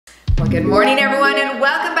Good morning, everyone, and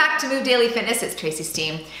welcome back to Move Daily Fitness. It's Tracy,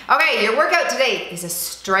 Steen. Okay, your workout today is a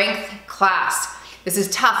strength class. This is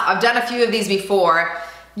tough. I've done a few of these before.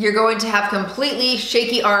 You're going to have completely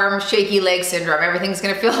shaky arm, shaky leg syndrome. Everything's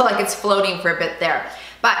gonna feel like it's floating for a bit there.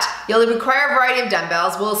 But you'll require a variety of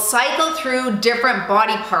dumbbells. We'll cycle through different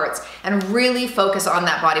body parts and really focus on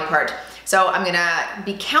that body part. So I'm gonna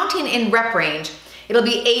be counting in rep range. It'll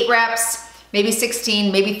be 8 reps, maybe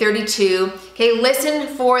 16, maybe 32. Okay,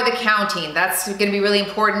 listen for the counting. That's gonna be really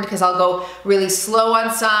important because I'll go really slow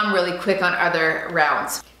on some, really quick on other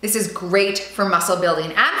rounds. This is great for muscle building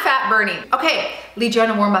and fat burning. Okay, lead you on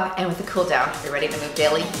a warm up and with a cool down. You're ready to move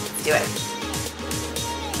daily? Let's do it.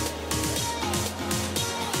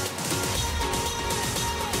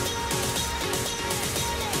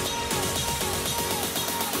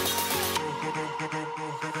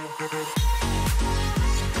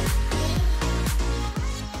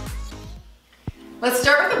 Let's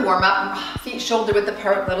start with the warm up. Feet shoulder width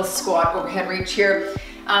apart, little squat, overhead reach here.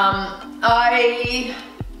 I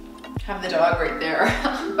have the dog right there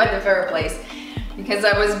by the fireplace because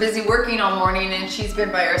I was busy working all morning and she's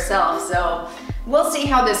been by herself. So we'll see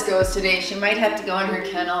how this goes today. She might have to go in her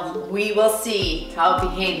kennel. We will see how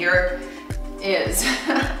behavior is.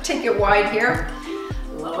 Take it wide here,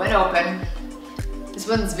 low and open. This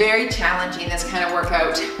one's very challenging, this kind of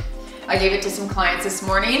workout. I gave it to some clients this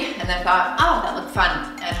morning and then thought, oh, that looked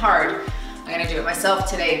fun and hard. I'm gonna do it myself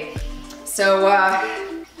today. So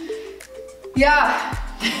yeah,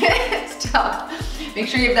 it's tough. Make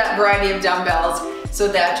sure you have that variety of dumbbells so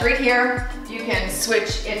that right here, you can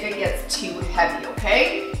switch if it gets too heavy,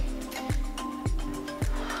 okay?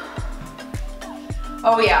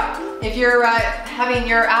 Oh yeah, if you're having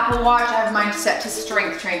your Apple Watch, I have mine set to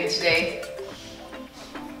strength training today.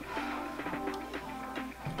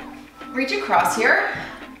 Reach across here.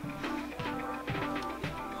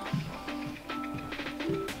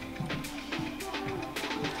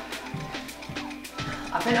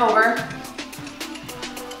 Up and over.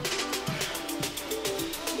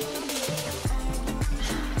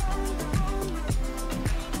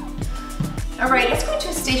 All right, let's go into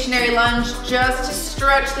a stationary lunge just to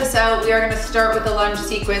stretch this out. We are gonna start with the lunge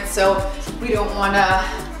sequence, so we don't wanna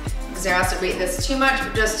exacerbate this too much,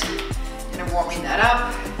 but just kind of warming that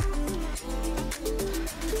up.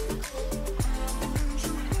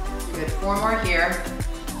 Good, 4 more here.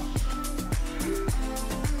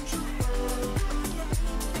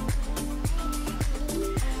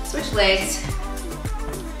 Switch legs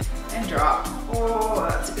and drop. Oh,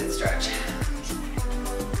 that's a good stretch.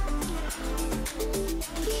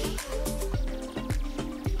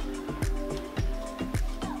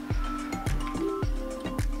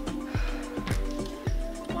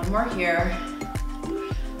 One more here.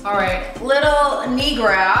 All right, little knee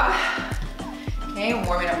grab. Okay,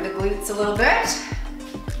 warming up the glutes a little bit.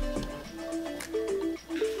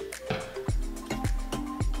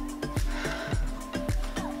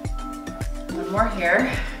 One more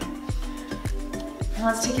here. And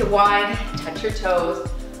let's take it wide, touch your toes.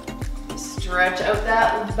 Stretch out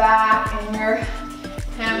that back and your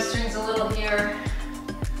hamstrings a little here.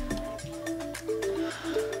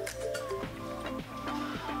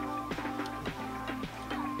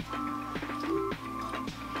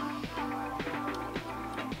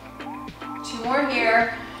 More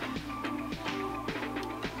here.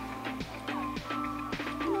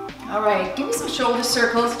 All right, give me some shoulder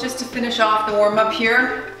circles just to finish off the warm up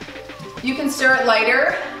here. You can start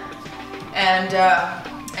lighter and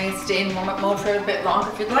stay in warm up mode for a bit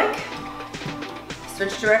longer if you'd like.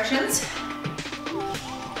 Switch directions.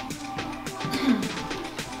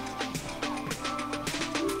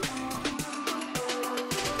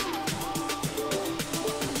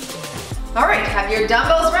 All right, have your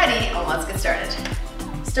dumbbells ready. Oh, let's get started.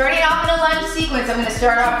 Starting off in a lunge sequence, I'm gonna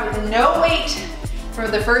start off with no weight for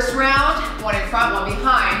the first round, one in front, one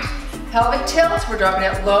behind. Pelvic tilt, we're dropping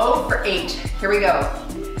it low for 8. Here we go.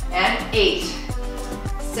 And 8,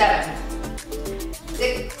 7,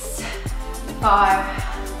 6, 5,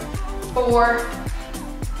 4,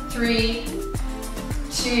 3,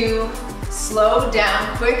 2, slow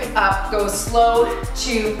down, quick up, go slow,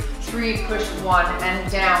 2, 3, push 1 and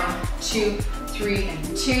down, 2, 3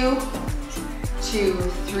 and 2, 2,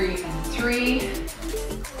 3 and 3,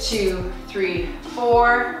 2, 3,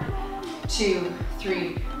 4, 2,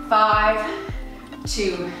 3, 5,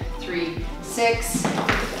 2, 3, 6,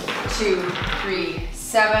 2, 3,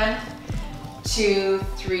 7, 2,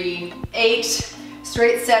 3, 8.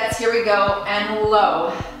 Straight sets, here we go, and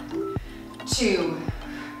low. 2,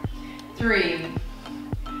 3,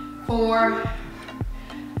 4,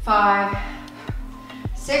 5,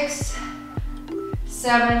 6,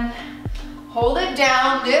 7, Hold it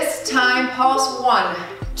down. This time, pulse 1,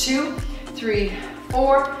 2, 3,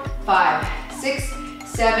 4, 5, 6,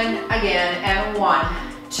 7, again, and 1,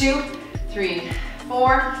 2, 3,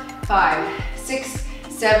 4, 5, 6,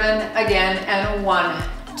 7, again, and 1,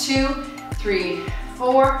 2, 3,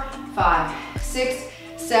 4, 5, 6,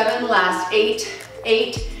 7, last 8,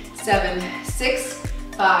 8, 7, 6,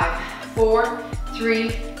 5, 4,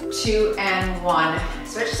 3, 2, and 1.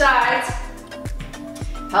 Switch sides.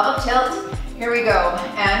 Pelvic tilt. Here we go.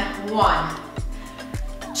 And 1,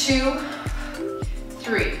 2,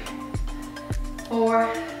 3,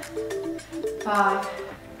 4, 5,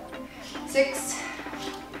 6,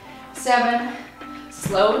 7.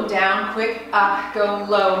 Slow down, quick up, go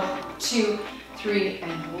low. 2, 3,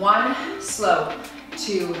 and 1. Slow.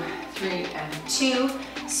 2, 3, and 2.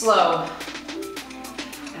 Slow.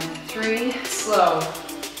 And 3, slow.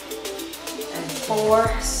 And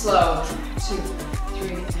 4, slow. 2,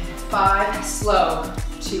 3, and 5, slow.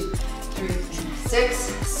 2, 3, and 6,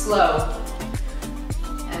 slow.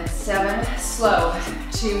 And 7, slow.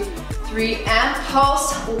 2, 3, and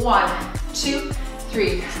pulse. 1, 2,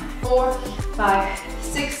 3, 4, 5,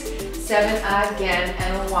 6, 7, again,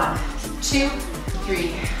 and 1, 2, 3,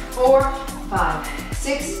 4, 5,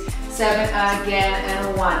 6, 7, again,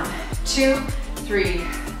 and 1, 2, 3,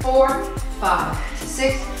 4, 5,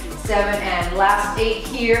 6, 7, and last 8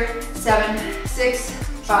 here. 7, 6,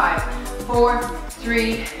 5, 4,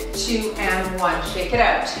 3, 2, and 1. Shake it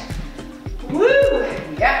out. Woo!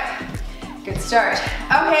 Yep. Good start.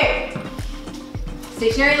 Okay.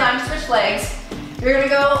 Stationary lunge, switch legs. You're gonna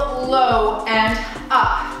go low and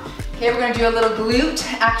up. Okay, we're gonna do a little glute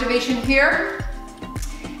activation here.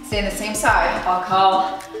 Stay on the same side. I'll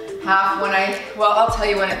call half when I'll tell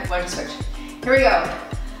you when to switch. Here we go.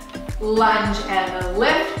 Lunge and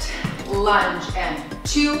lift, lunge and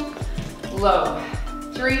 2, low,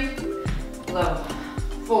 3, low,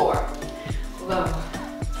 4, low,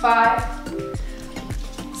 5,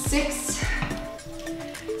 6,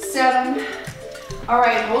 7. All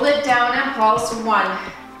right, hold it down and pulse. 1,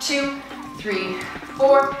 2, 3,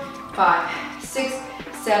 4, 5, 6,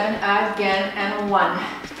 7, again, and 1,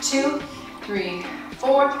 2, 3,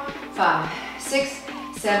 4, 5, 6,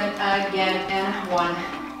 7, again, and 1,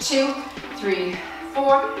 2, 3,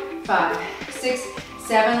 4, 5, 6,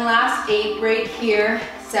 7, last 8 right here.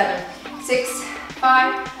 7, 6,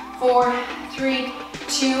 5, 4, 3,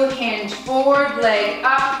 2, hinge forward, leg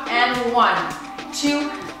up, and 1, 2,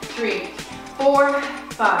 3, 4,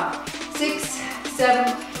 5, 6,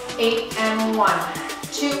 7, 8, and 1,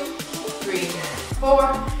 2, 3,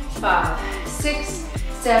 4, 5, 6,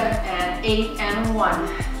 7, and 8, and 1,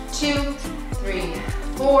 2, 3,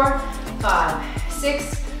 4, 5,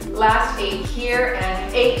 6, last 8 here,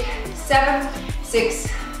 and 8, 7, 6,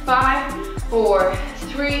 5, 4,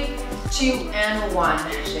 3, 2, and 1.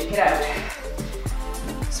 Shake it out.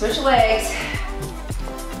 Switch legs.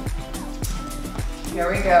 Here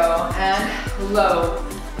we go, and low,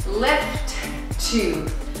 lift, 2,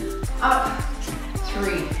 up,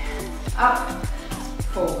 3, up,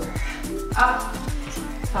 4, up,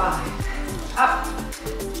 5, up,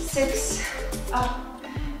 6, up,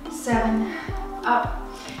 7, up,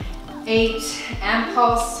 8, and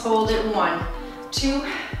pulse, hold it. 1, 2,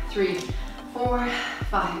 3, 4,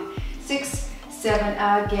 5, 6, 7,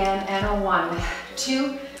 again, and a 1,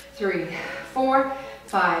 2, 3, 4,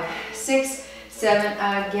 5, 6, 7,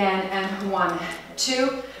 again, and 1,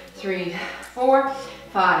 2, 3, 4,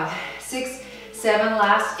 5, 6, 7,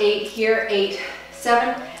 last 8 here. 8,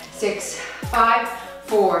 7, 6, 5,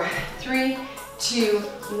 4, 3, 2,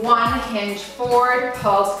 1, hinge forward,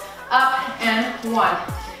 pulse up, and 1,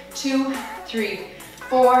 2, 3,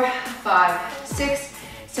 4, 5, 6,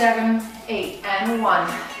 7, 8, and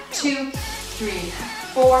 1, 2, 3,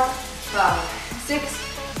 4, 5, 6,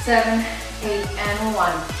 7, 8, and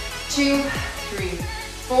 1, 2, 3,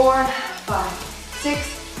 4, 5, 6,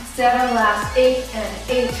 7, last 8, and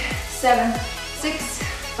 8, 7, 6,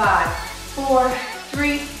 5, 4,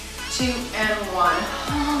 3, 2, and 1.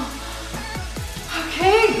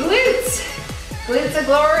 Okay, glutes. Glutes of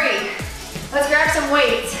glory. Let's grab some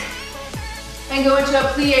weights and go into a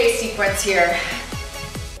plie sequence here.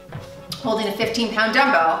 Holding a 15-pound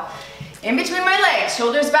dumbbell in between my legs,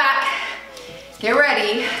 shoulders back. Get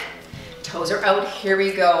ready. Toes are out. Here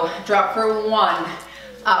we go. Drop for 1,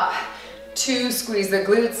 up, 2, squeeze the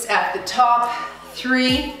glutes at the top,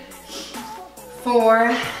 3,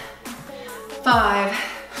 4, 5,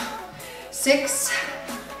 6,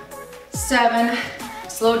 7,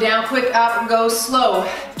 slow down, quick up, go slow,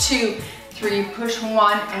 2, 3, push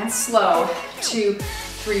 1, and slow, 2,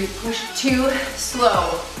 3, push 2,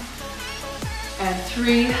 slow, and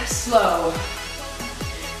 3, slow,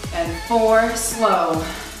 and 4, slow,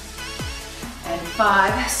 and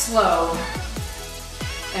 5, slow,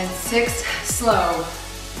 and 6, slow,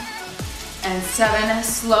 and 7,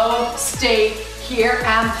 slow. Stay here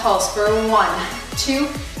and pulse for 1, 2,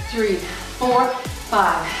 3, 4,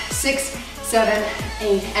 5, 6, 7,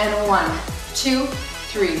 8, and 1, 2,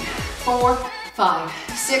 3, 4, 5,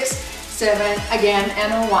 6, 7, again,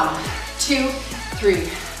 and 1, 2, 3,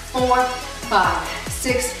 4, 5,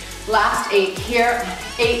 6, last 8 here,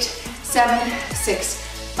 8, 7, 6,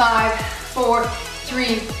 5, 4,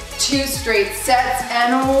 3, 2 straight sets,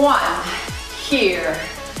 and 1, here,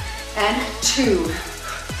 and 2,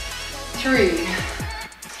 3,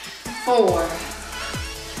 4,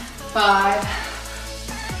 5,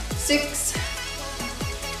 6,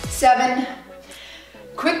 7,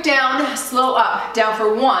 quick down, slow up, down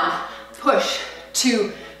for 1, push,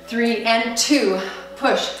 2, 3, and 2,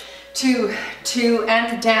 push, 2, 2,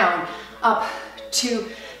 and down, up, 2,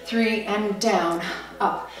 3, and down,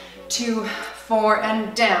 up, 2, 4,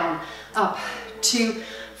 and down, up, 2,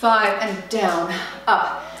 5, and down,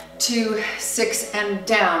 up, 2, 6, and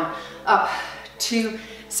down, up, 2,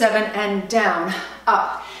 7, and down,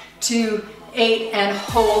 up, 2, 8, and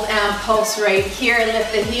hold and pulse right here.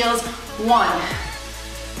 Lift the heels, 1,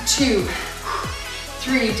 2,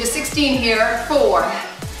 3, to 16 here, 4,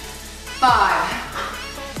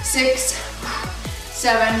 5, 6,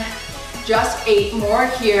 7, just 8 more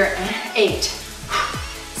here, and 8,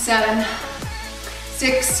 7,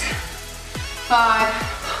 6, 5,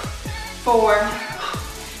 4,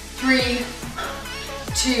 3,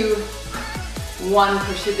 2, 1,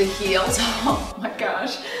 push through the heels. Oh my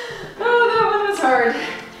gosh. Oh, that one was hard.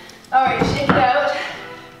 All right, shake it out.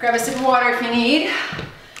 Grab a sip of water if you need.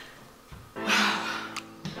 Wow.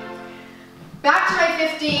 Back to my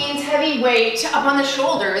 15s, heavy weight, up on the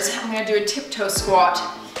shoulders. I'm gonna do a tiptoe squat.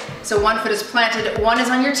 So 1 foot is planted, 1 is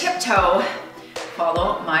on your tiptoe.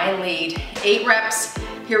 Follow my lead. 8 reps,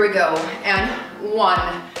 here we go. And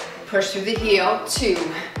 1, push through the heel, 2,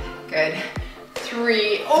 good.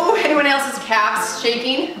 3, oh, anyone else's calves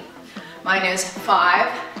shaking? Mine is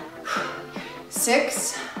 5,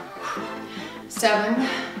 6, 7,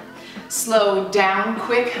 slow down,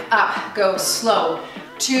 quick, up, go slow,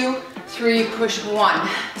 2, 3, push 1,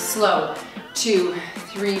 slow, 2,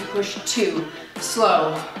 3, push 2,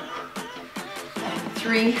 slow, and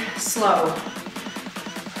 3, slow,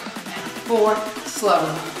 and 4, slow,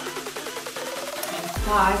 and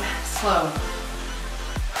 5, slow,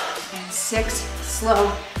 and 6,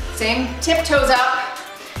 slow, same, tiptoes up,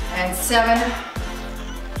 and 7,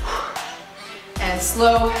 and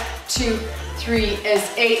slow, 2, 3 is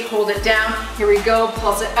 8, hold it down, here we go,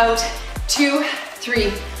 pulse it out, 2,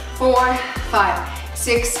 3, 4, 5,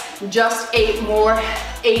 6, just 8 more,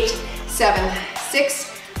 8, 7,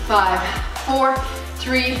 6, 5, 4,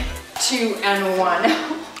 3, 2, and 1.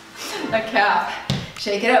 A calf.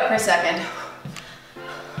 Shake it out for a second.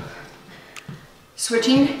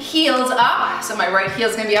 Switching heels up, so my right heel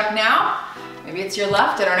is gonna be up now. Maybe it's your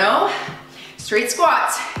left, I don't know. Straight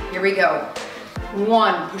squats, here we go.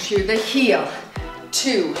 1, push through the heel,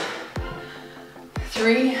 2,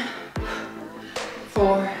 3,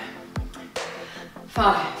 4,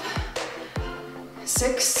 5,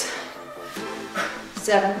 6,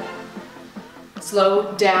 7,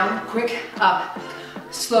 slow down, quick, up,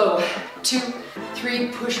 slow, 2, 3,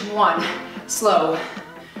 push 1, slow,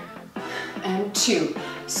 and 2,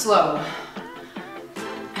 slow,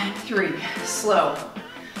 and 3, slow,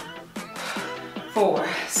 4,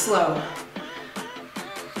 slow,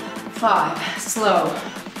 5, slow,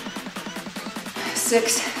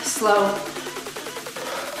 6, slow,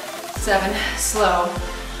 7, slow.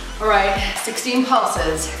 All right, 16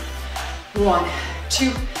 pulses. 1, 2,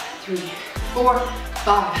 3, 4,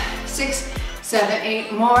 5, 6, 7,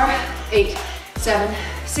 8 more. 8, 7,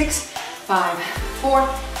 6, 5, 4,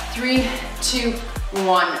 3, 2,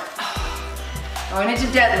 1. Going into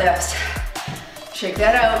deadlifts. Shake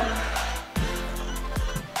that out.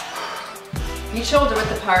 Each shoulder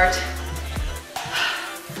width apart.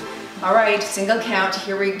 All right, single count,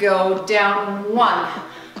 here we go. Down 1,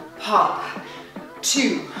 pop,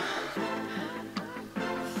 2,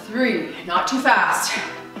 3, not too fast,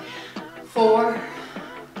 4,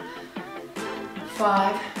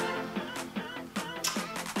 5,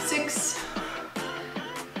 6,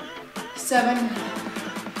 7,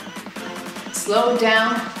 slow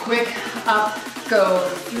down, quick, up, go,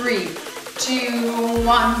 3, 2,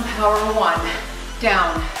 1, power 1,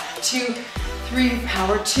 down, 2, 3,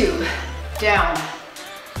 power 2, down,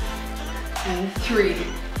 and 3,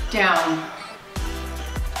 down,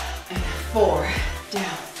 and 4,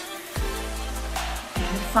 down,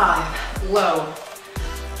 5, low,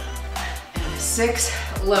 and 6,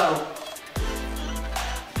 low,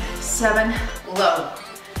 7, low.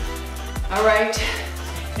 All right,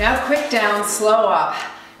 now quick down, slow up.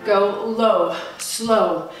 Go low,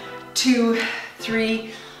 slow, 2,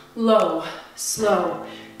 3, low, slow,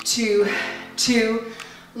 2, 2,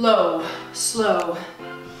 low, slow,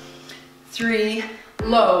 3,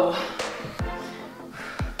 low,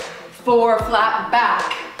 4, flat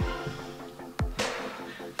back,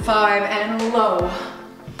 5 and low,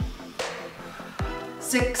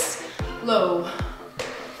 6, low,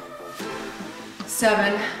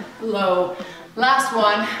 7, low. Last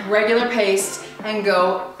one, regular pace, and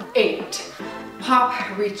go 8.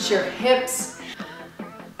 Pop, reach your hips.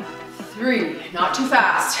 3, not too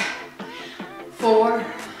fast. 4,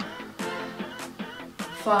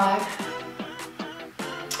 5,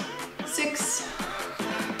 6.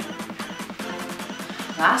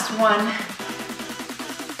 Last one.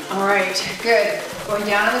 All right, good. Going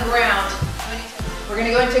down on the ground. We're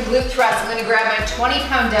gonna go into glute thrusts. I'm gonna grab my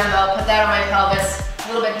 20-pound dumbbell, put that on my pelvis, a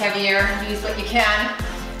little bit heavier, use what you can.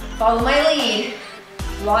 Follow my lead.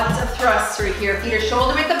 Lots of thrusts right here. Feet are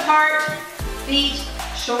shoulder width apart, feet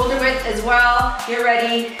shoulder width as well. Get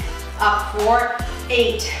ready. Up for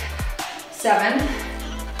 8, 7,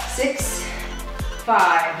 6,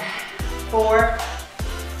 5, 4,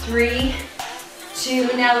 3, 2.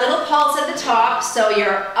 Now little pulse at the top. So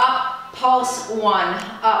you're up, pulse 1,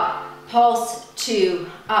 up, pulse 2,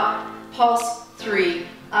 up, pulse 3,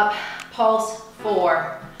 up, pulse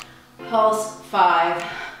 4, pulse 5,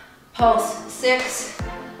 pulse 6,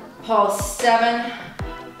 pulse 7,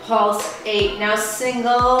 pulse 8. Now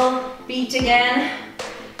single beat again.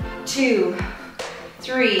 2,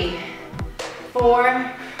 3,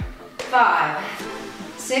 4, 5,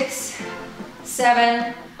 6,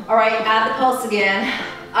 7. All right, add the pulse again.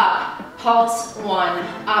 Up, pulse 1,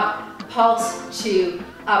 up, pulse 2,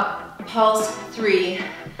 up, pulse 3,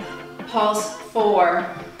 pulse 4,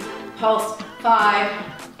 pulse 5,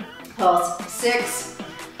 pulse 6,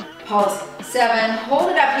 pulse 7.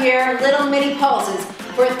 Hold it up here, little mini pulses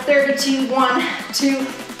for 32. 1, 2,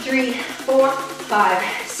 3, 4,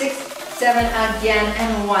 5, 6, 7 again,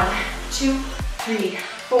 and 1, 2, 3,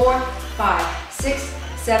 4, 5, 6,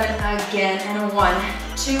 7 again, and 1,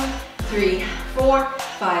 2, 3, 4,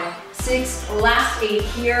 5, 6. Last 8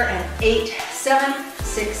 here, and 8, 7,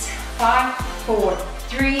 6, 5, 4,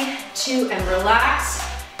 3, 2, and relax.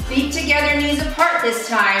 Feet together, knees apart this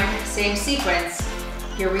time. Same sequence.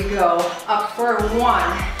 Here we go. Up for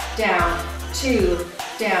 1, down, 2,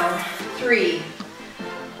 down, 3,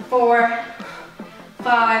 4,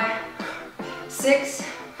 5, 6,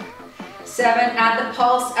 7. Add the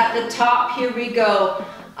pulse at the top. Here we go.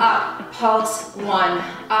 Up, pulse 1,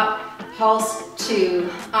 up, pulse 2,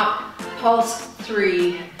 up, pulse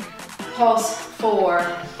 3, pulse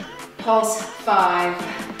 4, pulse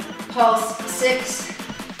 5, pulse 6,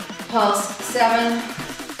 pulse 7,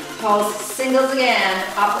 pulse singles again.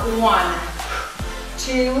 Up 1,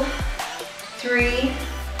 2, 3,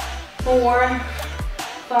 4,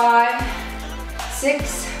 5,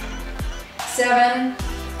 6, 7.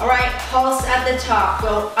 All right, pulse at the top.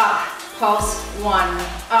 Go up, pulse 1,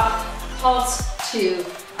 up, pulse 2,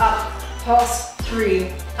 up, pulse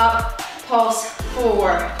 3, up, pulse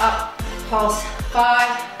 4, up, pulse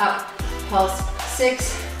 5, up, pulse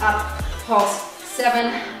 6, up, pulse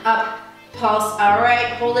 7, up, pulse. All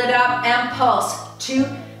right, hold it up and pulse. 2,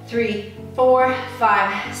 3, 4,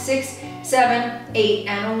 5, 6, 7, 8,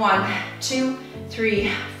 and 1, 2,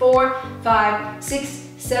 3, 4, 5, 6,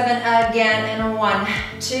 7 again, and 1,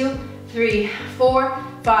 2, 3, 4,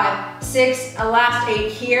 5, 6. Last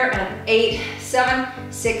 8 here, and 8, 7,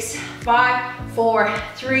 6, 5, 4,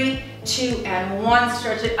 3, 2, and 1.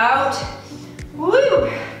 Stretch it out.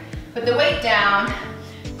 Woo! Put the weight down.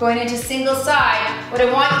 Going into single side. What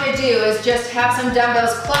I want you to do is just have some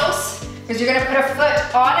dumbbells close, because you're gonna put a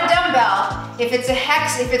foot on a dumbbell. If it's a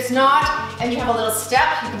hex, if it's not, and you have a little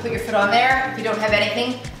step, you can put your foot on there. If you don't have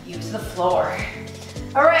anything, use the floor.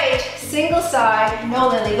 All right, single side, no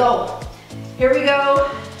Lily, go. Here we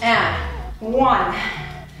go, and 1,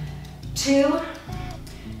 2,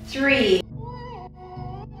 3,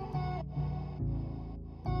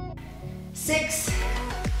 6,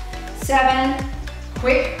 7,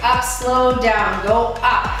 quick up, slow down, go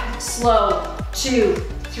up, slow, 2,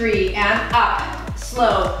 3, and up,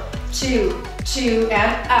 slow, 2, 2,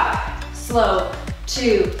 and up, slow,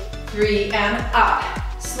 2, 3, and up,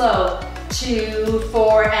 slow, 2,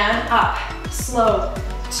 4, and up, slow,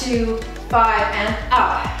 2, 5, and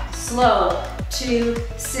up, slow, 2,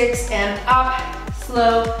 6, and up,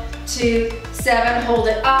 slow, 2, 7, hold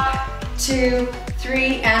it up, 2,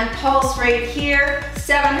 3, and pulse right here.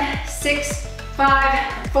 7, 6,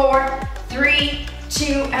 5, 4, 3, 2,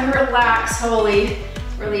 and relax. Holy,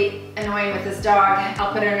 really annoying with this dog.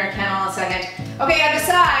 I'll put it in our kennel in a second. Okay, other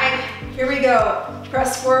side. Here we go.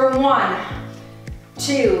 Press for 1,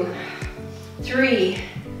 2, 3,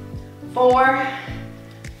 4,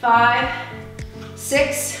 5,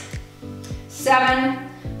 6, 7.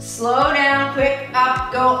 Slow down, quick,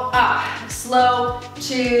 up, go up. Slow,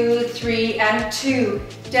 2, 3, and 2.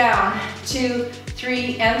 Down, 2,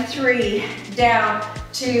 3, and 3. Down,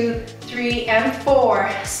 2, 3, and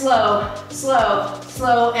 4. Slow, slow,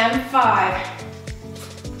 slow, and 5.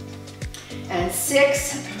 And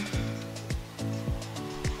 6.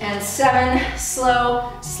 And 7.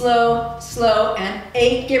 Slow, slow, slow, and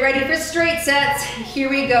 8. Get ready for straight sets. Here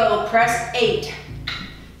we go. Press 8,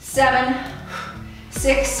 7,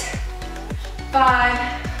 6,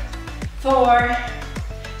 5, 4,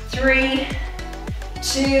 3,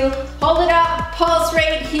 2. Hold it up. Pulse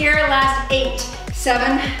right here. Last 8,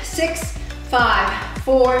 7, 6, 5,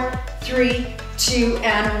 4, 3, 2,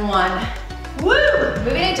 and 1. Woo!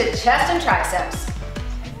 Moving into chest and triceps.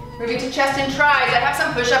 Moving to chest and tris. I have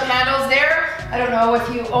some push-up handles there. I don't know if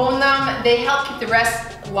you own them. They help keep the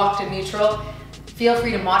rest locked in neutral. Feel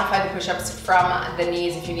free to modify the push-ups from the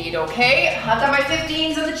knees if you need, okay? I've got my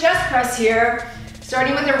 15s on the chest press here.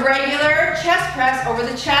 Starting with a regular chest press over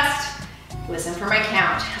the chest. Listen for my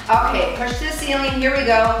count. Okay, push to the ceiling, here we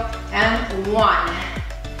go. And 1,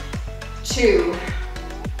 2,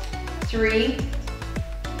 3,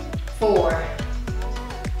 4,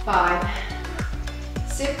 5,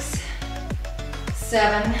 6,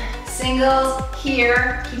 7. Singles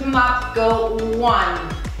here, keep them up, go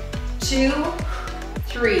 1, 2,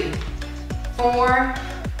 3, 4,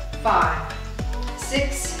 5,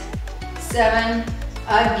 6, 7,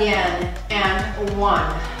 again, and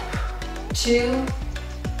 1, 2,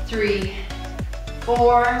 3,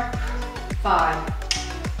 4, 5,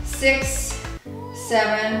 6,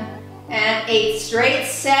 7, and 8. Straight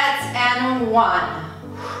sets, and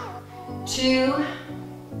 1, 2,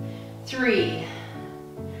 3,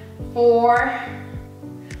 4,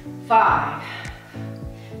 5,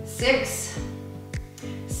 6,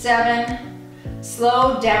 7,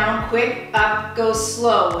 slow down, quick, up, go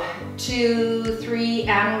slow, 2, 3,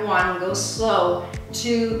 and 1, go slow,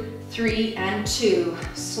 2, 3, and 2,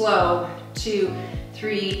 slow, 2,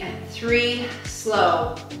 3, and 3,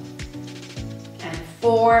 slow, and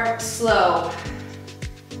 4, slow,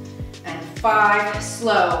 and 5,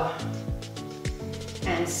 slow,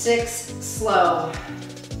 and 6, slow,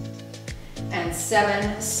 and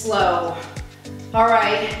 7, slow. All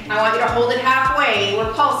right, I want you to hold it halfway.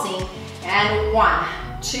 We're pulsing. And 1,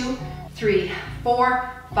 2, 3,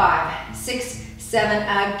 4, 5, 6, 7,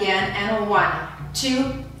 again, and 1,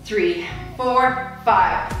 2, 3, 4,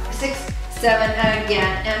 5, 6, 7,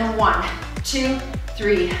 again, and 1, 2,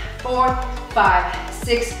 3, 4, 5,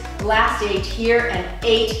 6, last 8 here, and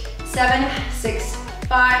 8, 7, 6,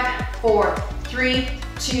 5, 4, 3,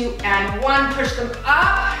 2, and 1. Push them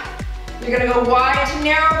up. You're gonna go wide to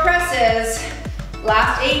narrow presses.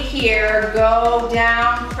 Last 8 here, go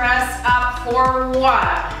down, press up for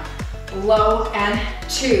 1, low, and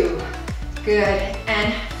 2, good,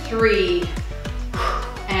 and 3,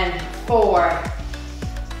 and 4,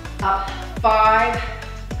 up 5,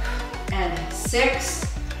 and 6,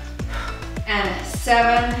 and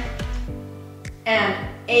 7, and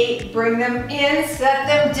 8. Bring them in, set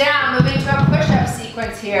them down, moving to a push-up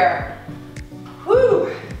sequence here.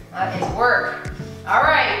 Whew, that is work. All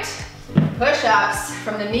right. Push-ups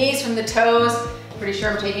from the knees, from the toes. Pretty sure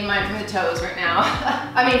I'm taking mine from the toes right now.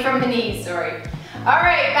 I mean from the knees, sorry. All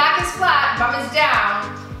right, back is flat, bum is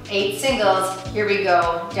down. 8 singles, here we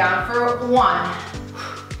go. Down for 1,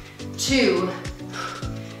 2,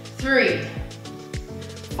 3,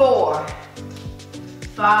 4,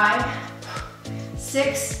 5,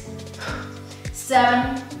 6,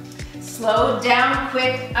 7. Slow down,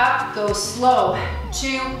 quick, up, go slow.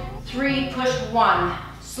 2, 3, push 1,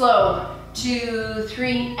 slow. 2,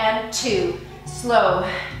 3, and 2, slow,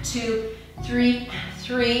 2, 3,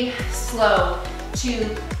 3, slow,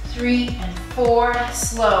 2, 3, and 4,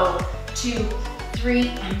 slow, 2, 3,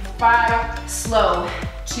 and 5, slow,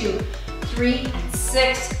 2, 3, and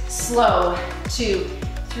 6, slow, 2,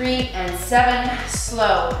 3, and 7,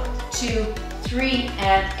 slow, 2, 3,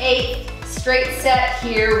 and 8. Straight set,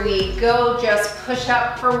 here we go, just push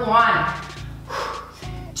up for 1,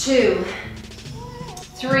 2,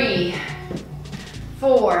 3,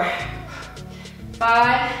 4,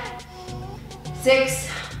 5, 6,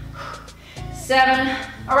 7.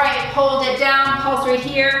 All right, hold it down, pulse right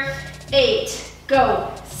here. 8,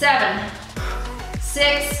 go, 7,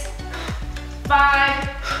 6, 5,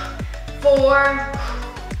 4,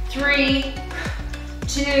 3,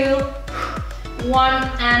 2, 1,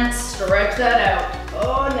 and stretch that out.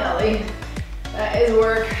 Oh, Nelly, that is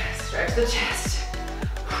work. Stretch the chest.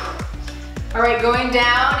 All right, going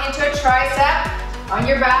down into a tricep. On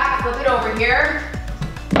your back, flip it over here.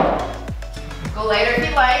 Go lighter if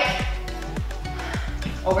you like.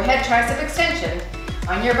 Overhead tricep extension.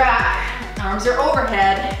 On your back, arms are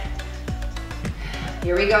overhead.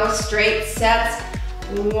 Here we go, straight sets.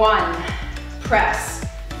 1, press,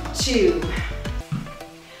 2,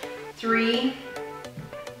 3,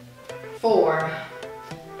 4,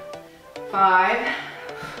 5,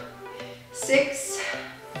 6,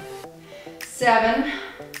 7.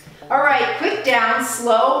 All right, quick down,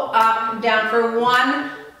 slow up, down for 1,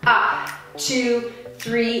 up, 2,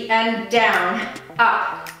 3, and down,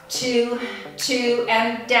 up, 2, 2,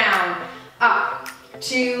 and down, up,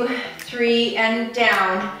 2, 3, and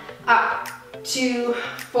down, up, 2,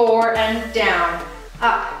 4, and down,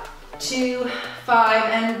 up, 2, 5,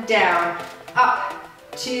 and down, up,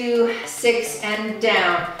 2, 6, and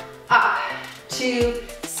down, up, 2,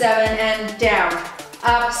 7, and down,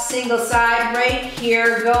 up, single side right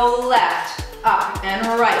here, go left, up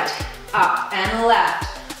and right, up and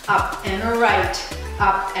left, up and right,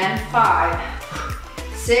 up and 5,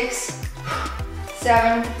 6,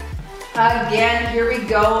 7, again, here we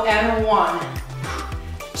go, and 1,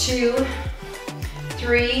 2,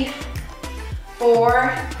 3,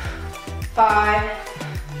 4, 5,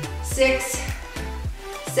 6,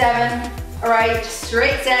 7, all right,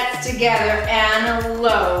 straight sets together, and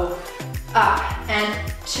low, up and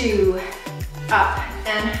 2, up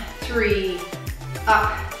and 3,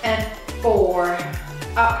 up and 4,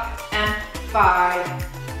 up and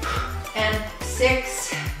 5, and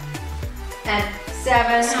 6, and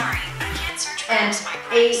 7, sorry, I can't search for and my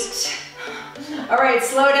 8. All right,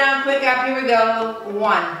 slow down, quick up, here we go.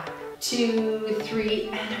 1, 2, 3,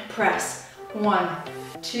 and press. 1,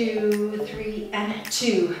 2, 3, and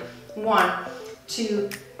 2. 1, 2,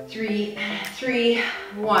 3, and 3.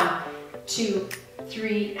 1, 2,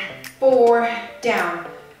 3, and 4. Down.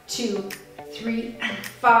 2, 3, and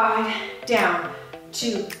 5. Down.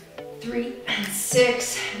 2, 3, and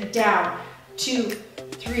 6. Down. 2,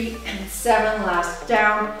 3, and 7. Last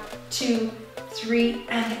down. 2, 3,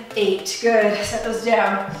 and 8. Good. Set those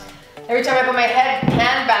down. Every time I put my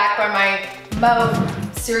hand back by my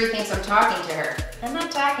mouth, Siri thinks I'm talking to her. I'm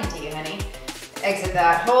not talking to you, honey. Exit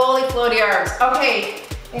that. Holy floaty arms. Okay,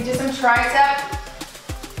 into some tricep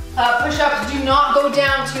push-ups. Do not go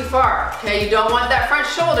down too far. Okay, you don't want that front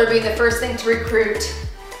shoulder being the first thing to recruit.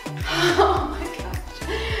 Oh my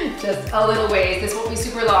gosh. Just a little ways. This won't be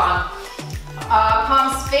super long.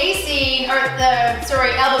 Palms facing, or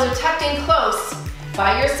elbows are tucked in close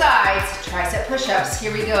by your sides. Tricep push-ups.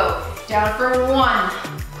 Here we go. Down for 1,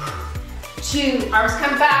 2, arms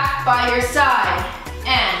come back by your side,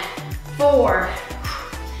 and 4,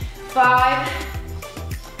 5,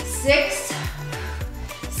 6,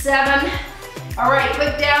 7. All right,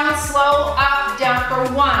 quick down, slow up, down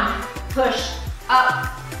for 1, push,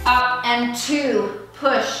 up, up, and 2,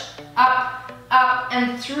 push, up,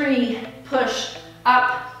 and 3, push,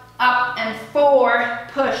 up, and 4,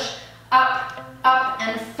 push, up,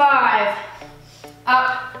 and 5,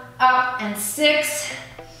 up, and 6,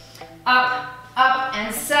 up,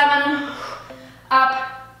 and 7,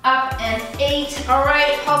 up, and 8. All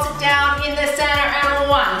right, pulse it down in the center, and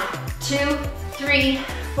 1, 2, 3,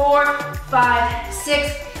 4, 5,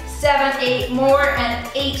 6, 7, 8 more, and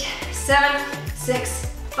 8, 7, 6,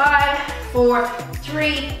 5, 4,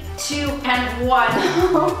 3, 2, and 1.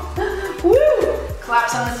 Woo!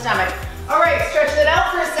 Collapse on the stomach. All right, stretch it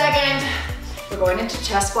out for a second. We're going into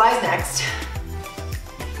chest flies next.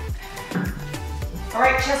 All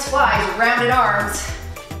right, chest flies, rounded arms.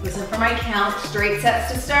 Listen for my count, straight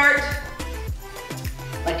sets to start.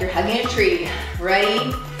 Like you're hugging a tree.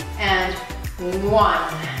 Ready? And 1,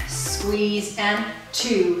 squeeze, and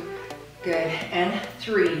 2. Good, and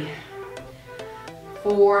 3,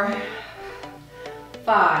 4,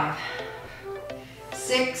 5,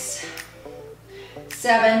 6,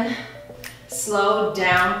 7, slow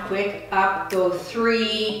down, quick up, go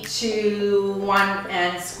 3, 2, 1,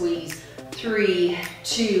 and squeeze. 3,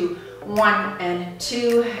 2, 1, and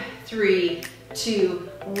 2, 3, 2,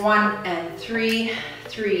 1, and 3,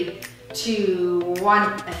 3, 2, 1,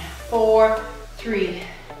 and 4, 3,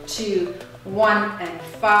 2, 1, and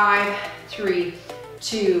 5, 3,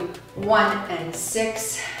 2, 1, and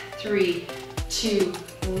 6, 3, 2,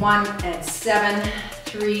 1, and 7,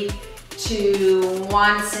 3, 2,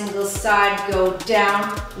 1, single side, go down,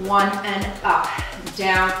 1, and up,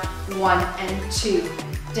 down, 1 and 2,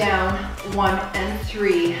 down, 1 and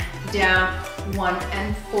 3, down, 1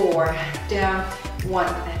 and 4, down, 1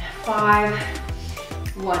 and 5,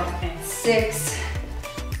 1 and 6,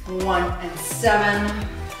 1 and 7,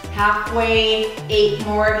 halfway, 8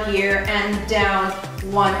 more here, and down,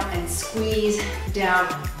 1 and squeeze, down,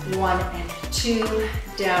 1 and 2,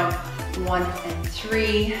 down, 1 and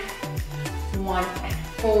 3, 1 and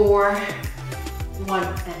 4, 1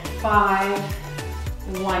 and 5,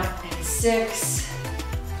 1 and 6,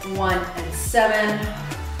 1 and 7.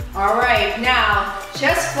 All right, now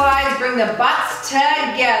chest flies, bring the butts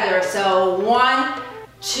together. So 1,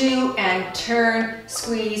 2, and turn,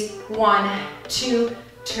 squeeze, 1, 2,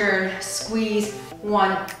 turn, squeeze,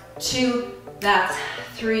 1, 2, that's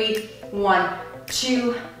 3, 1,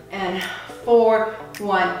 2, and 4,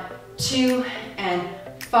 1, 2, and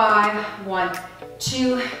 5, 1,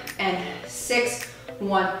 2, and 6,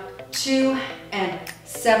 1, 2, and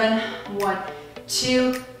 7, 1,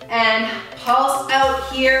 2, and pulse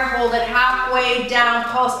out here, hold it halfway down,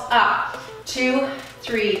 pulse up, 2,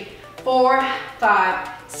 3, 4, 5,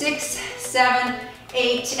 6, 7,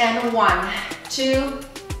 8, and 1, 2,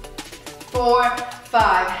 4,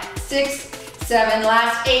 5, 6, 7,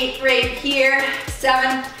 last 8 right here,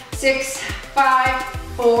 7, 6, 5,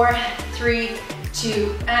 4, 3,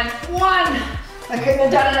 2, and 1. I couldn't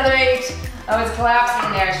have done another 8. I was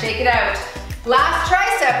collapsing there, shake it out. Last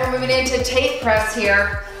tricep, we're moving into Tate press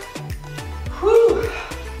here. Whew.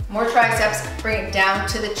 More triceps, bring it down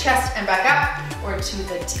to the chest and back up, or to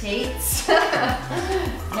the Tates.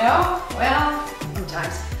 No? Well,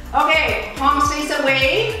 sometimes. Okay, palms face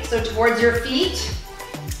away, so towards your feet.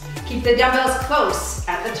 Keep the dumbbells close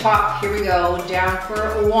at the top. Here we go, down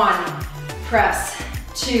for 1, press,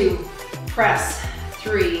 2, press,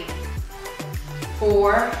 3,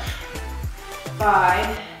 4,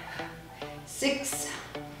 5, 6,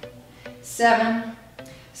 7,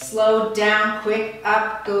 slow down, quick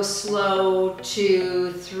up, go slow,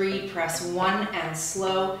 2, 3, press 1 and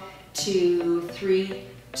slow, 2, 3,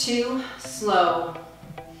 2, slow,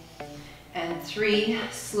 and 3,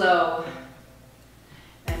 slow,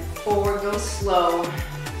 and 4, go slow,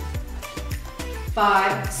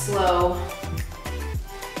 5, slow,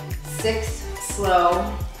 6,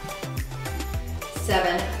 slow,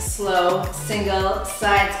 7, slow, single,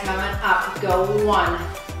 sides coming up, go 1,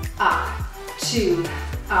 up, 2,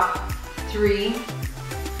 up, 3,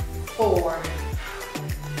 4,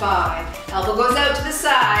 5, elbow goes out to the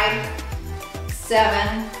side,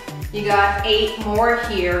 7, you got 8 more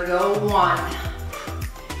here, go 1,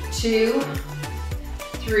 2,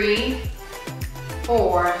 3,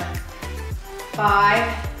 4,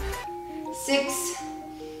 5, 6,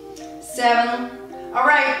 7, all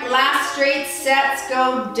right, last straight sets,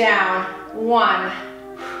 go down, 1,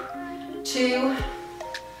 2,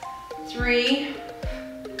 3,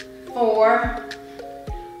 4,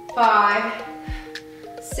 5,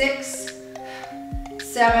 6,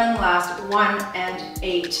 7, last 1 and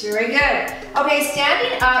 8. Very good. Okay,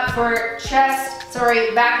 standing up for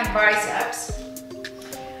back and biceps.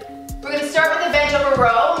 We're gonna start with a bench over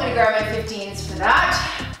row. I'm gonna grab my 15s for that.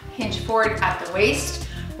 Hinge forward at the waist.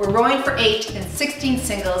 We're rowing for 8 and 16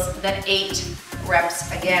 singles, then 8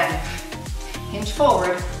 reps again. Hinge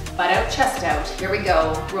forward, butt out, chest out. Here we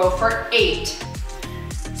go. Row for 8,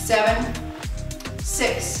 7,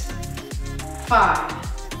 6, 5,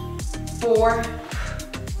 4,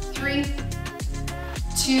 3,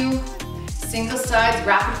 2, single sides,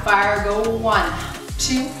 rapid fire, go 1,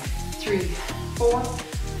 2, 3, 4,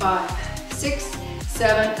 5, 6,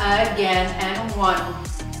 7, again, and 1,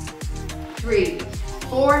 3,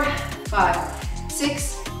 4, 5,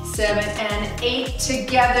 6, 7, and 8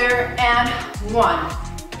 together, and 1,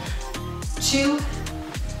 2,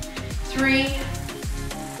 3,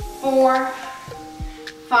 4,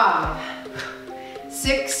 5,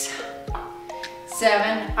 6,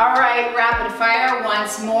 7. All right, rapid fire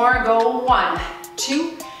once more. Go 1,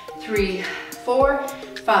 2, 3, 4,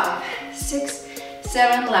 5, 6,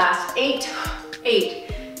 7. Last 8,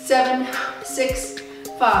 7, 6,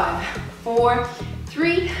 5, 4,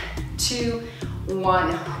 3, 2,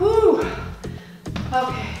 1. Whew.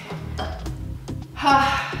 Okay.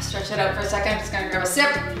 Stretch it out for a second. I'm just gonna grab a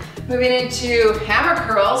sip. Moving into hammer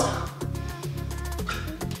curls.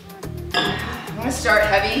 I'm gonna start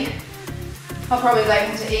heavy. I'll probably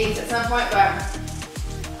lighten to 8s at some point, but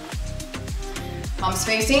palms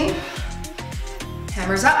facing,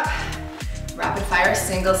 hammers up, rapid fire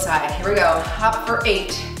single side. Here we go, up for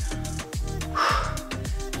 8,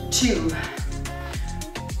 2,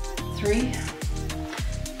 3,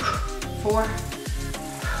 4,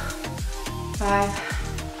 5,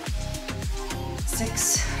 6,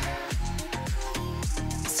 6,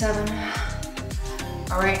 7.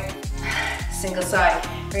 All right, single side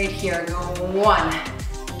right here. Go 1,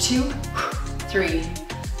 2, 3,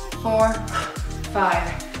 4,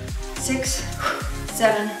 5, 6,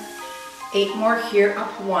 7, 8 more here.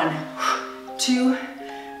 Up 1, 2,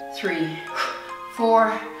 3,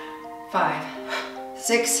 4, 5,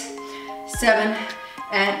 6, 7,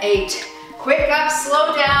 and 8. Quick up,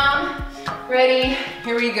 slow down. Ready?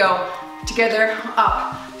 Here we go. Together,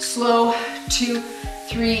 up. Slow, 2,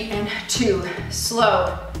 3, and 2.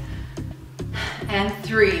 Slow. And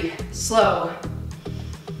 3. Slow.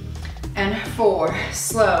 And 4.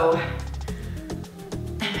 Slow.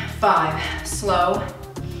 And 5. Slow.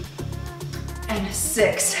 And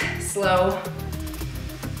 6. Slow.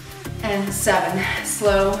 And 7.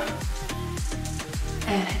 Slow.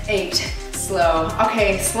 And 8. Slow.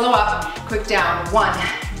 Okay, slow up, quick down. 1,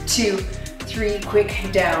 2, 3,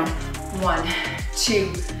 quick down. 1,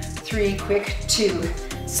 2, 3, quick 2.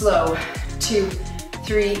 Slow. 2,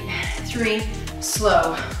 3, 3,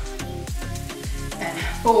 slow. And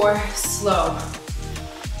 4, slow.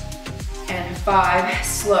 And 5,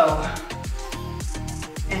 slow.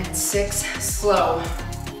 And 6, slow.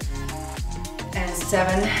 And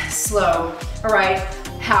 7, slow. All right,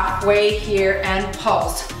 halfway here and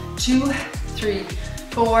pulse. 2, 3,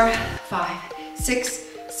 4, 5, 6,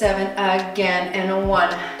 7, again, and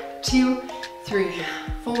 1, 2, 3,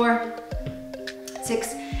 4,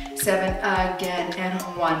 6, 7, again, and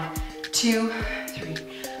 1, 2, 3,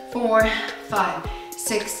 4, 5,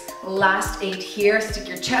 6, last 8 here, stick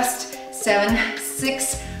your chest, 7,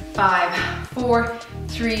 6, 5, 4,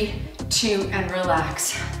 3, 2, and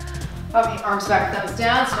relax. Okay, arms back, thumbs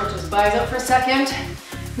down, stretch those thighs out for a second.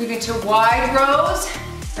 Moving to wide rows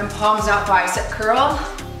and palms out, bicep curl.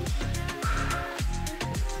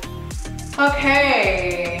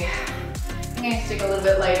 Okay, I'm gonna stick a little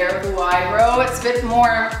bit lighter with the wide row. It's a bit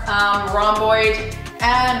more rhomboid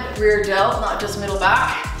and rear delt, not just middle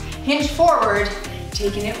back. Hinge forward,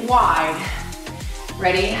 taking it wide.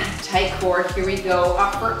 Ready, tight core, here we go.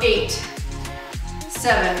 Up for 8,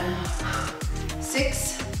 7,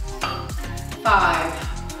 6, 5,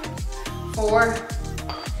 4,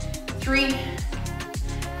 3,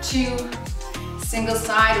 2, single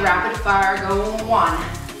side, rapid fire, go 1,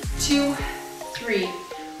 2, 3,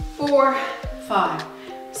 4, 5,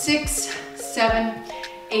 6, 7,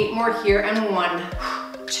 8 more here, and 1,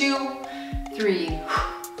 2, 3,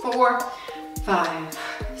 4, 5,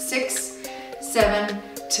 6, 7,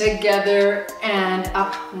 together and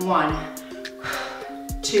up, 1,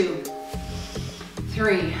 2,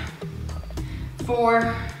 3,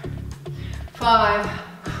 4, 5,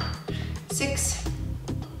 6,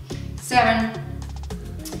 7,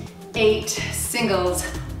 8, singles,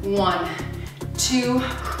 1, 2,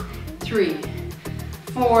 3,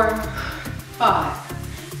 4, 5,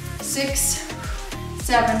 6,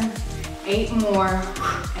 7, 8 more,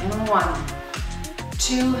 and 1,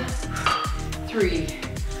 2, 3,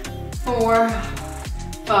 4,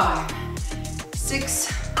 5, 6,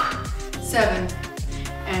 7,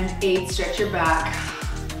 and 8, stretch your back.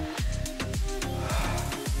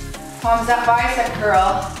 Palms up, bicep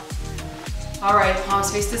curl. All right,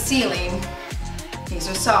 palms face the ceiling. Knees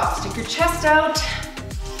are soft, stick your chest out.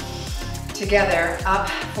 Together, up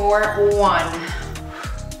for 1,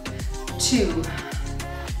 2,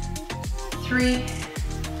 3,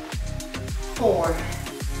 4,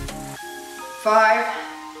 5,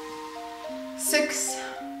 6,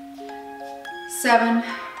 7.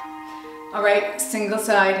 All right, single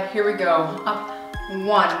side, here we go. Up,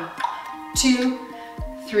 1, 2,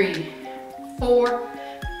 3, 4,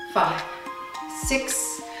 5,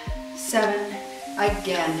 6, 7,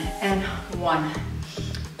 again, and 1,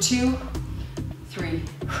 2, 3,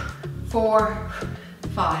 4,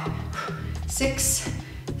 5, 6,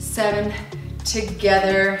 7,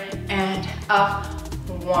 together and up,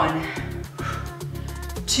 1,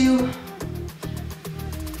 2,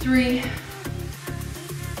 3,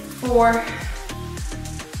 4,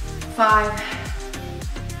 5,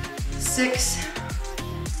 6,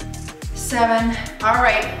 7. All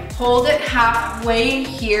right, hold it halfway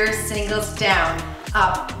here, singles down,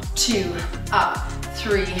 up, 2, up,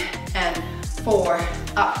 3, and 4,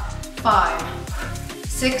 up, 5,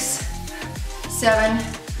 6, 7.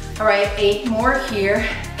 All right, 8 more here,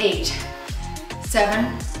 8,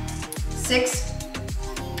 7, 6,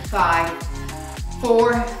 5,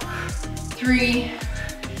 4, 3,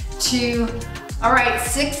 2. All right,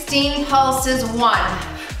 16 pulses, 1,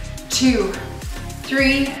 2,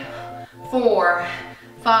 3, 4,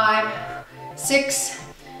 5, 6,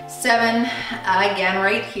 7, again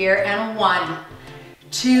right here, and 1,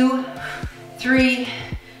 2, 3,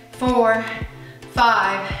 4,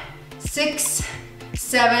 5, 6,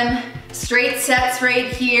 7. Straight sets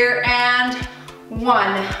right here, and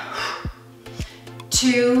 1,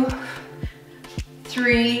 2,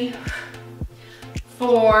 3,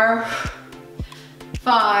 4,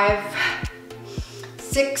 5,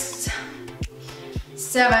 6,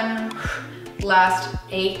 7, last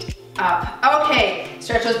 8 up. Okay,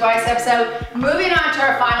 stretch those biceps out. Moving on to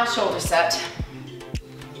our final shoulder set.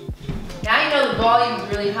 Now you know the volume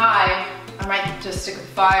is really high. I might just stick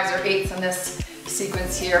with 5s or 8s on this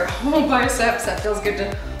sequence here. Oh, biceps, that feels good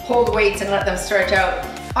to hold weights and let them stretch out.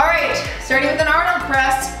 All right, starting with an Arnold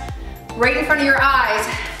press, right in front of your eyes.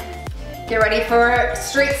 Get ready for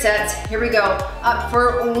straight sets. Here we go. Up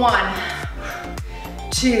for 1,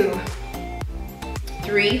 2,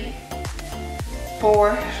 3,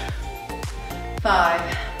 4,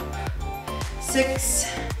 5,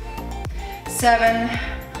 6, 7.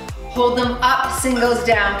 Hold them up, singles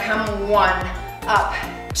down. Come 1, up,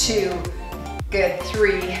 2. Good.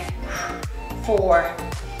 3, 4,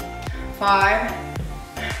 5,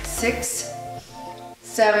 6,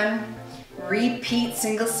 7. Repeat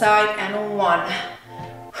single side and 1,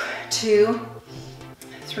 2,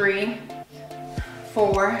 3,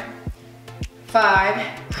 4, 5,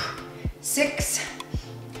 6,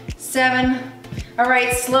 7. All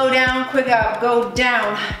right, slow down, quick up. Go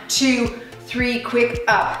down, 2, 3, quick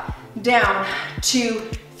up. Down, 2,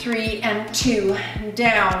 3, and 2.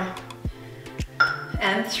 Down,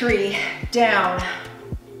 and 3. Down,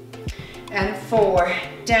 and 4.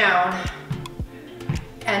 Down,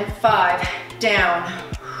 and 5. Down,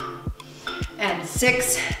 and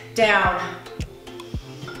 6. Down,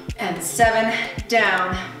 and 7.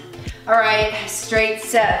 Down. All right, straight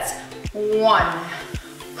sets. 1,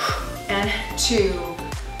 and 2,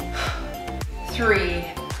 3,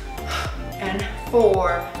 and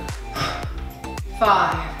 4,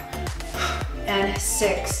 5, and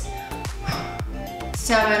 6,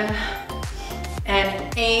 7,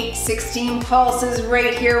 and 8. 16 pulses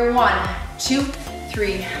right here. 1, 2,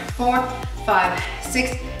 3, 4, 5,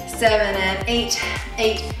 6, 7, and 8.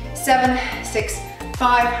 8, 7, 6,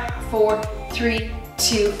 5, 4, 3,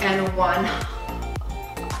 2, and 1.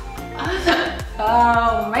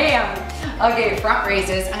 Oh man. Okay, front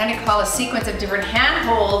raises. I'm gonna call a sequence of different hand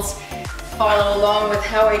holds. Follow along with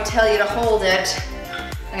how I tell you to hold it.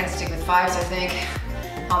 I'm gonna stick with 5s, I think.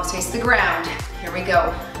 Palms face the ground. Here we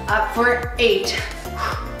go. Up for 8,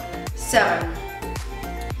 7,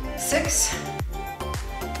 6,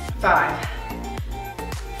 5,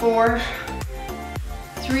 4,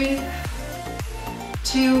 3,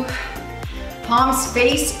 2. Palms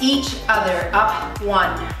face each other. Up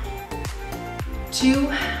 1, 2,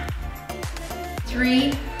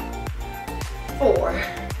 3, 4,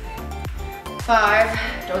 5.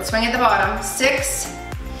 Don't swing at the bottom. 6,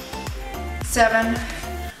 7.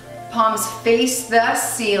 Palms face the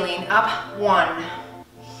ceiling. Up 1,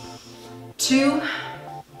 2,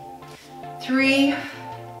 3,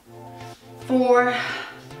 4,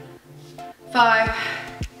 5,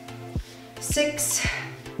 6,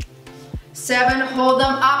 7. Hold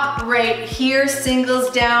them up right here.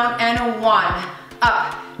 Singles down and 1.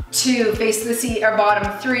 Up 2. Face the seat or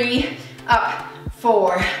bottom. 3. Up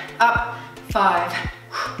 4. Up 5.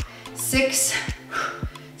 6,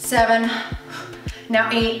 7. Now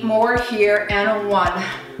 8 more here and 1,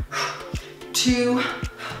 2,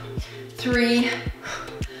 3,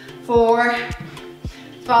 4,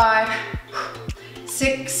 5,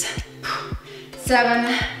 6,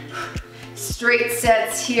 7. Straight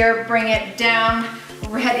sets here. Bring it down.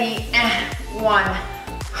 Ready and 1,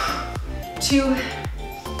 2,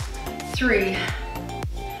 3,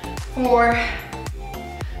 4,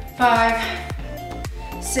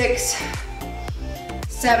 5, 6,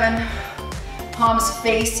 7. Palms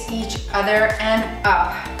face each other and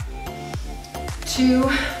up. 2,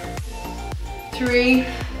 3,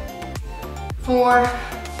 4,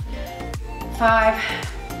 5,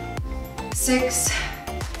 6,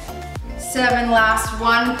 7. Last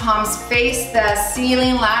 1. Palms face the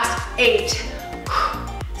ceiling. Last 8,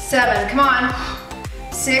 7. Come on.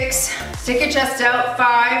 6. Stick your chest out.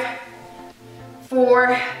 5,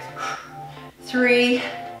 4, 3,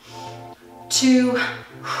 2,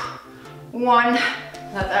 1.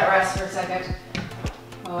 Let that rest for a second.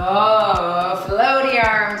 Oh, floaty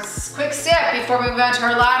arms. Quick sip before we move on to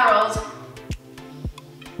our laterals.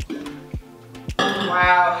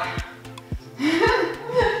 Wow.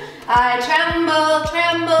 I tremble,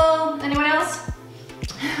 tremble. Anyone else?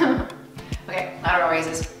 Okay, lateral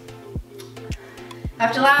raises. I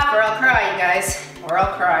have to laugh or I'll cry, you guys. Or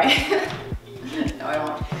I'll cry. No, I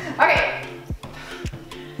won't. Okay.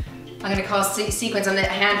 I'm gonna call sequence on the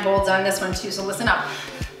hand holds on this one too, so listen up.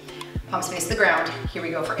 Palms face the ground. Here we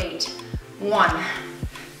go for 8. 1,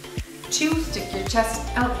 2, stick your chest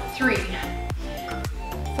out. 3,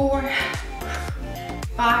 4,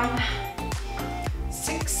 5,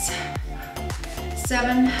 6,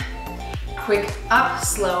 7. Quick up,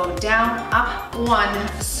 slow down, up.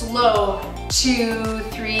 1, slow, 2,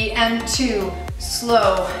 3, and 2.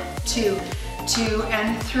 Slow, 2, 2,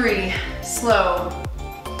 and 3. Slow.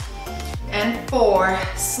 And 4,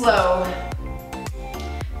 slow.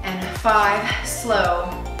 And 5, slow.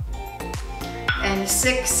 And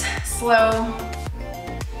 6, slow.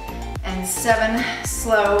 And 7,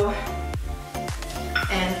 slow.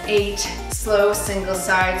 And 8, slow, single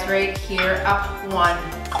sides right here, up. 1,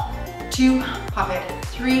 2, pop it.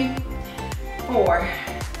 3, 4,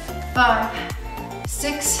 5,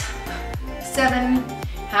 6, 7,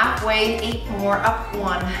 halfway, 8 more, up.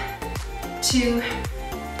 1, 2,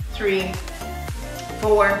 3,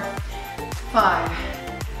 4, 5,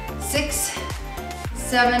 6,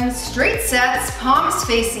 7, straight sets, palms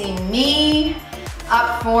facing me,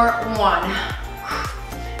 up for 1,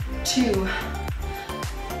 2,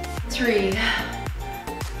 3,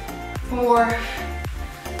 4,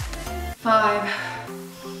 5,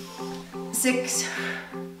 6,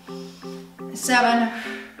 7.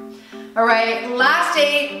 All right, last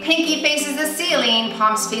 8, pinky faces the ceiling,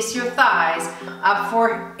 palms face your thighs, up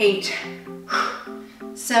for 8,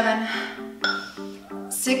 7,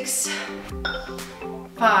 6,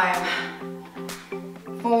 5,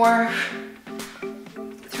 4,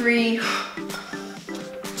 3,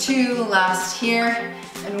 2, last here,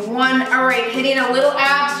 and 1. All right, hitting a little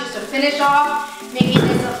abs just to finish off, making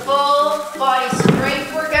this a full body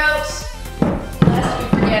strength workout. Lest you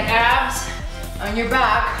forget abs on your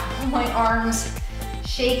back. My arms,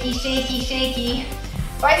 shaky, shaky, shaky.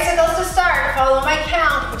 Bicycles to start, follow my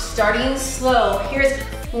count. We're starting slow. Here's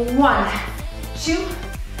 1, 2,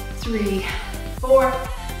 3, 4,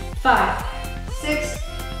 5, 6,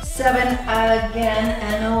 7, again,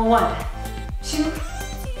 and 1, 2,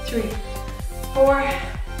 3, 4,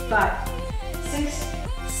 5, 6,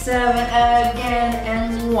 7, again,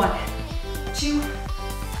 and 1, 2,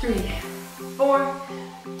 3, 4,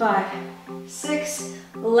 5, 6,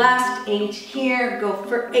 last 8 here, go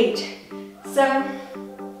for 8, 7,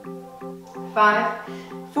 5,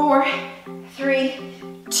 4, 3,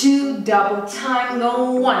 2, double time,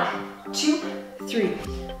 go 1, 2, 3,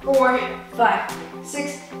 4, 5,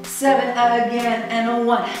 6, 7, again, and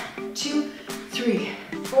 1, 2, 3,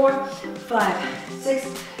 4, 5, 6,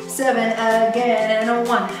 7, again, and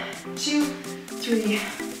 1, 2, 3,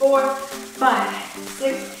 4, 5,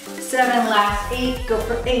 6, 7, last 8, go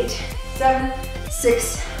for 8, 7,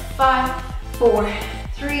 6, 5, 4,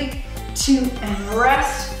 3, 2, and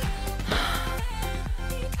rest.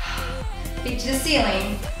 Feet to the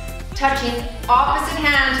ceiling, touching opposite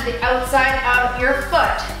hand to the outside of your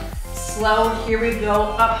foot. Slow, here we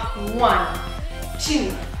go, up. 1,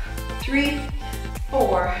 2, 3,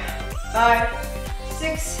 4, 5,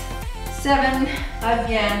 6, 7,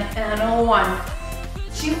 again, and 1,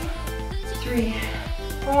 2, 3,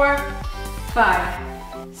 4,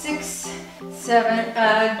 5, 6, 7,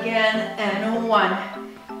 again, and 1,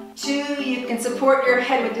 2. You can support your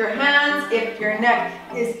head with your hands if your neck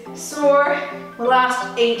is sore.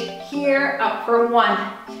 Last 8 here, up for 1,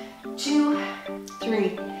 2,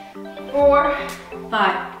 3, 4,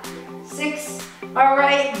 5, 6. All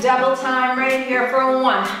right, double time right here for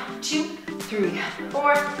 1, 2, 3,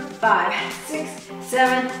 4, 5, 6,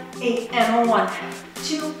 7, 8, and 1,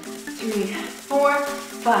 2, 3, 4,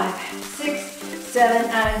 5, 6, 7,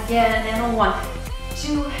 again, and 1,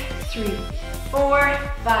 2, 3, 4,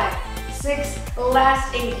 5, 6,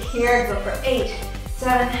 last 8 here, go for 8,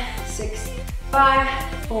 7, 6,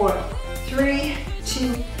 5, 4, 3,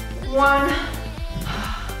 2, 1.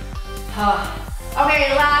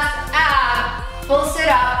 Okay, last ab, full sit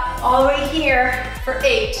up, all the way here for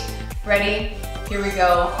 8. Ready? Here we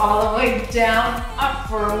go, all the way down, up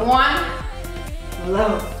for 1,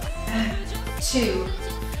 low, 2,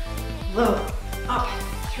 low, up,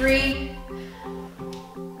 3,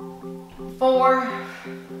 4,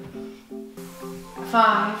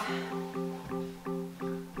 5,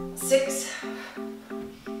 6,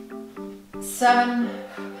 7.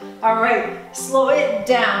 All right, slow it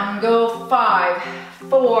down. Go 5,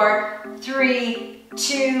 4, 3,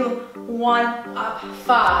 2, 1. Up.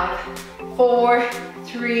 5, 4,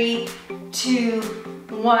 3, 2,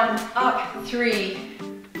 1. Up. 3,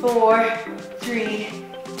 4, 3,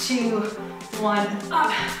 2, 1.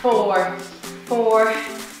 Up. 4, 4,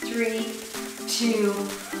 3, 2,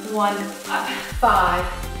 1. Up. 5,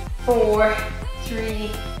 4,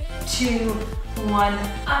 3, 2, 1,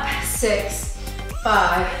 up, 6,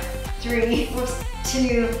 5, 3,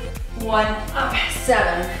 2, 1, up,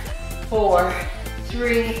 7, 4,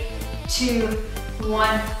 3, 2,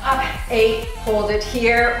 1, up, 8, hold it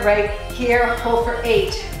here, right here, hold for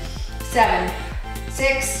 8, 7,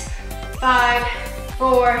 6, 5,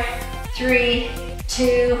 4, 3,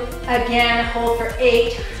 2, again, hold for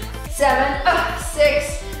 8, 7,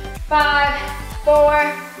 6, 5,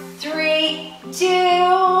 4, 3, 2,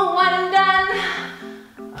 1, and done.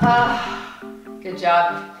 Good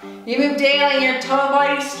job. You move daily in your total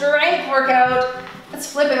body strength workout. Let's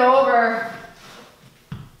flip it over.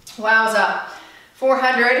 Wowza.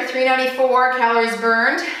 400, 394 calories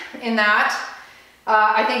burned in that.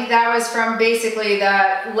 I think that was from basically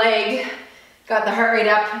the leg. Got the heart rate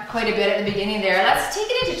up quite a bit at the beginning there. Let's take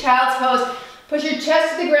it into child's pose. Push your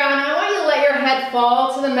chest to the ground. I want you to let your head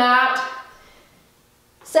fall to the mat.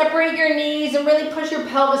 Separate your knees and really push your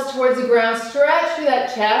pelvis towards the ground. Stretch through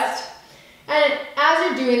that chest. And as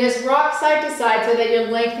you're doing this, rock side to side so that you're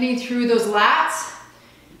lengthening through those lats.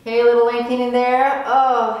 Okay, a little lengthening there.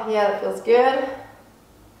 Oh, yeah, that feels good.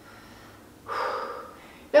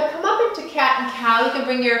 Now come up into cat and cow. You can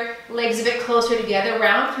bring your legs a bit closer together,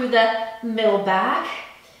 round through the middle back.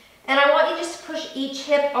 And I want you just to push each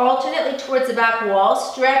hip alternately towards the back wall,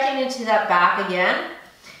 stretching into that back again,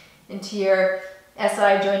 into your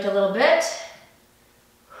SI joint a little bit.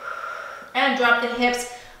 And drop the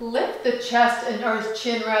hips. Lift the chest or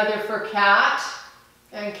chin rather for cat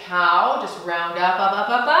and cow. Just round up, up, up,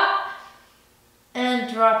 up, up.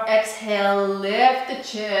 And drop, exhale, lift the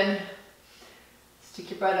chin. Stick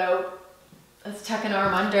your butt out. Let's tuck an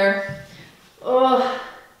arm under. Oh,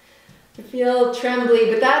 I feel trembly,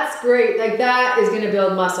 but that's great. Like that is gonna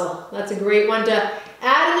build muscle. That's a great one to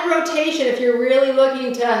add in the rotation if you're really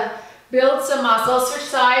looking to build some muscle. Switch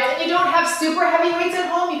sides, and you don't have super heavy weights at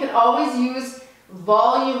home, you can always use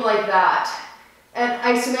volume like that and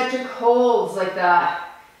isometric holds like that.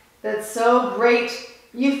 That's so great.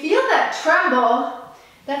 You feel that tremble,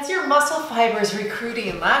 that's your muscle fibers recruiting,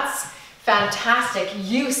 and that's fantastic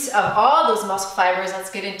use of all those muscle fibers.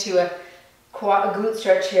 Let's get into a glute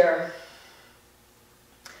stretch here.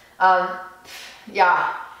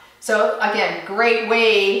 Yeah, so again, great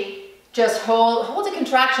way, just hold a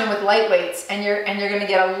contraction with light weights and you're gonna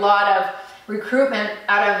get a lot of recruitment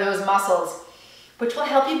out of those muscles, which will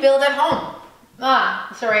help you build at home.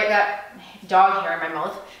 Sorry, I got dog hair in my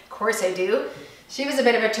mouth. Of course I do. She was a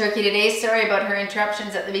bit of a turkey today. Sorry about her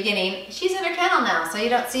interruptions at the beginning. She's in her kennel now, so you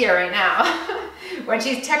don't see her right now when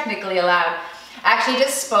she's technically allowed. Actually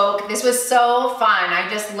just spoke. This was so fun. I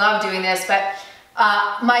just love doing this. But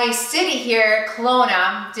my city here,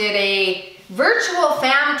 Kelowna, did a virtual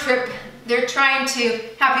fam trip. They're trying to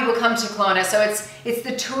have people come to Kelowna, so it's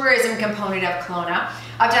the tourism component of Kelowna.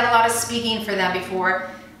 I've done a lot of speaking for them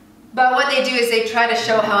before, but what they do is they try to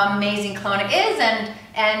show how amazing Kelowna is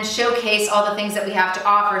and showcase all the things that we have to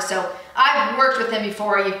offer. So I've worked with them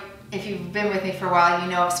before. If you've been with me for a while,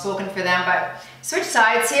 you know I've spoken for them, but switch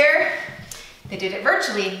sides here. They did it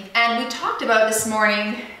virtually, and we talked about this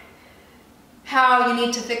morning how you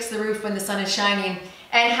need to fix the roof when the sun is shining,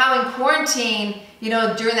 and how in quarantine, you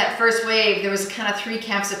know, during that first wave, there was kind of 3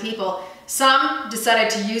 camps of people. Some decided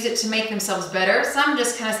to use it to make themselves better. Some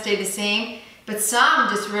just kind of stayed the same, but some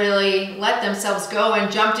just really let themselves go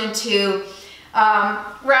and jumped into,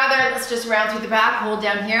 let's just round through the back, hold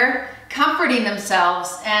down here, comforting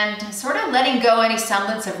themselves and sort of letting go any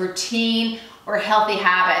semblance of routine or healthy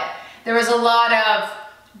habit. There was a lot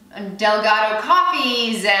of Delgado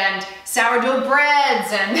coffees and sourdough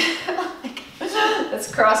breads and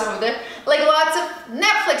let's cross over there. Like lots of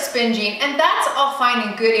Netflix binging, and that's all fine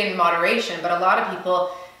and good in moderation, but a lot of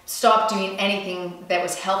people stopped doing anything that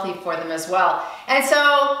was healthy for them as well. And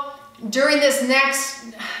so during this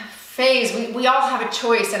next phase, we all have a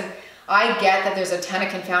choice, and I get that there's a ton of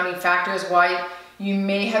confounding factors why you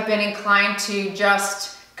may have been inclined to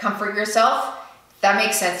just comfort yourself. That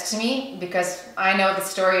makes sense to me because I know the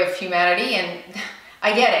story of humanity and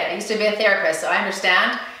I get it. I used to be a therapist, so I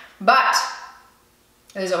understand, but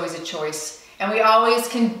there's always a choice. And we always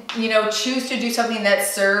can, you know, choose to do something that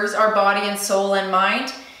serves our body and soul and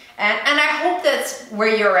mind. And I hope that's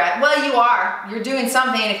where you're at. Well, you are. You're doing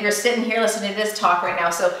something if you're sitting here listening to this talk right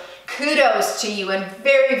now. So kudos to you and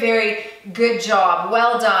very, very good job.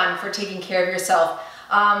 Well done for taking care of yourself.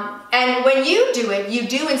 And when you do it, you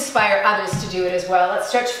do inspire others to do it as well. Let's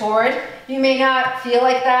stretch forward. You may not feel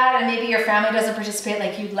like that, and maybe your family doesn't participate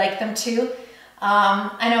like you'd like them to.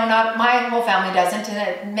 I know not my whole family doesn't, and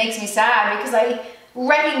it makes me sad because I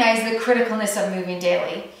recognize the criticalness of moving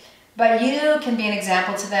daily. But you can be an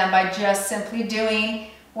example to them by just simply doing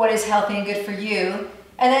what is healthy and good for you,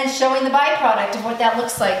 and then showing the byproduct of what that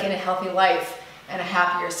looks like in a healthy life and a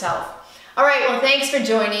happier self. All right, well, thanks for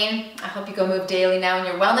joining. I hope you go move daily now in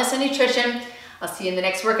your wellness and nutrition. I'll see you in the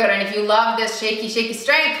next workout. And if you love this shaky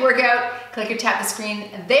strength workout, click or tap the screen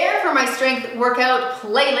there for my strength workout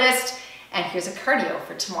playlist. And here's a cardio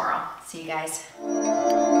for tomorrow. See you guys.